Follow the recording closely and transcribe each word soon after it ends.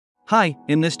Hi,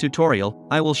 in this tutorial,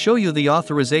 I will show you the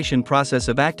authorization process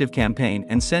of ActiveCampaign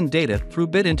and send data through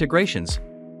bid integrations.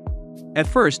 At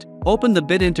first, open the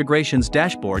bid integrations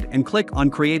dashboard and click on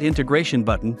Create Integration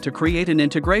button to create an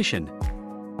integration.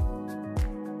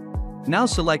 Now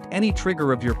select any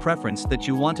trigger of your preference that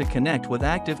you want to connect with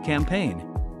ActiveCampaign.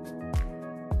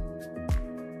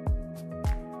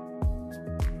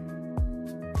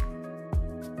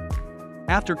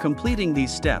 After completing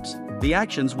these steps, the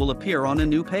actions will appear on a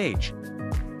new page.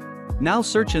 Now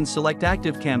search and select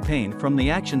ActiveCampaign from the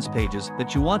Actions pages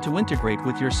that you want to integrate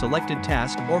with your selected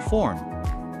task or form.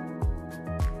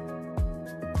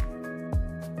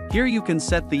 Here you can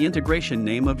set the integration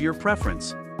name of your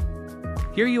preference.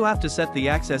 Here you have to set the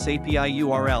Access API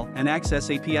URL and Access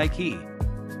API key.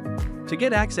 To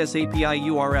get Access API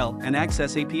URL and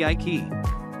Access API key,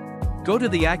 go to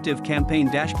the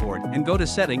ActiveCampaign dashboard and go to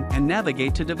Setting and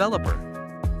navigate to Developer.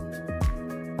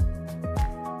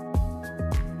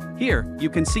 Here, you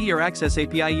can see your Access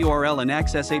API URL and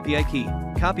Access API key.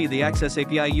 Copy the Access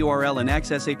API URL and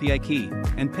Access API key,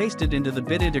 and paste it into the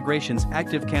Bid Integrations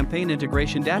ActiveCampaign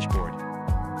Integration dashboard.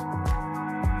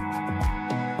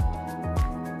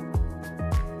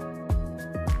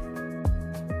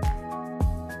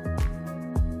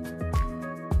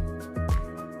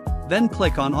 Then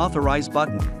click on Authorize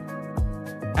button.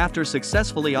 After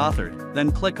successfully authored,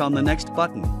 then click on the Next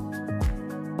button.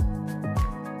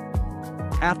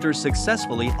 After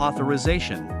successfully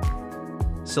authorization,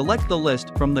 select the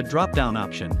list from the drop-down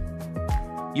option.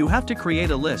 You have to create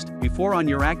a list before on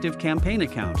your ActiveCampaign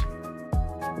account.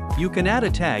 You can add a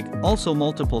tag, also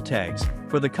multiple tags,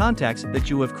 for the contacts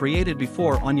that you have created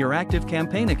before on your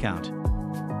ActiveCampaign account.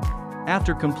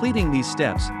 After completing these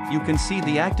steps, you can see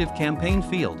the ActiveCampaign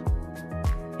field.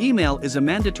 Email is a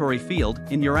mandatory field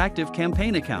in your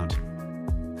ActiveCampaign account.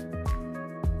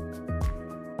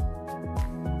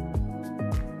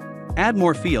 Add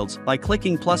more fields by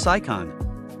clicking plus icon.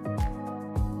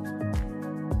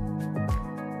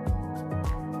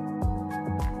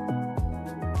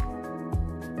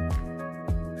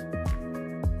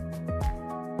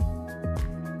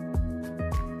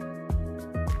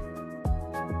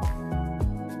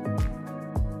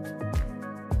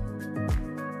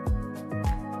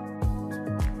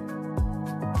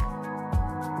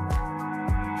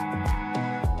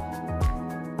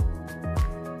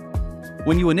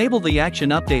 When you enable the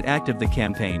Action Update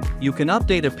ActiveCampaign, you can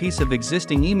update a piece of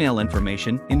existing email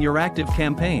information in your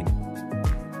ActiveCampaign.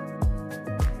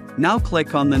 Now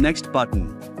click on the Next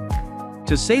button.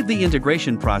 To save the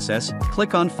integration process,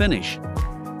 click on Finish.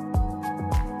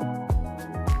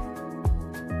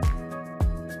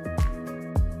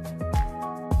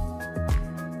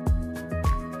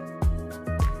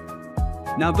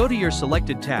 Now go to your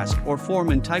selected task or form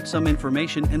and type some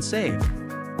information and save.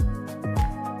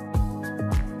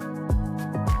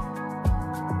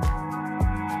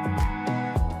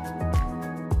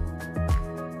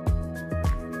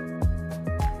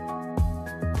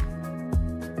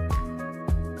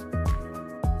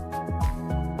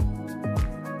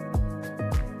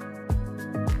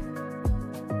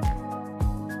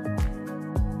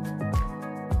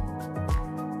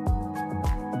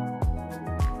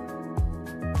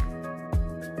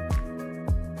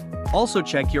 Also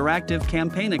check your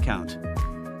ActiveCampaign account.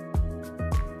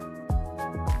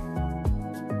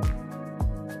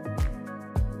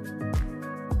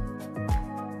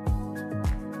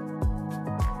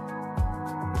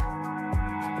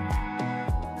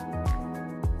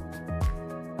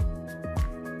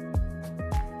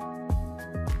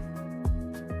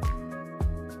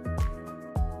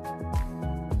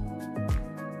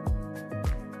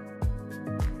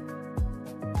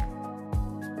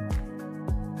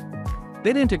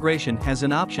 Bid Integration has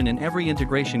an option in every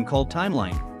integration called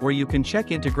Timeline, where you can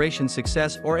check integration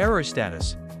success or error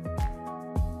status.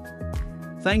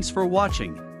 Thanks for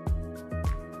watching.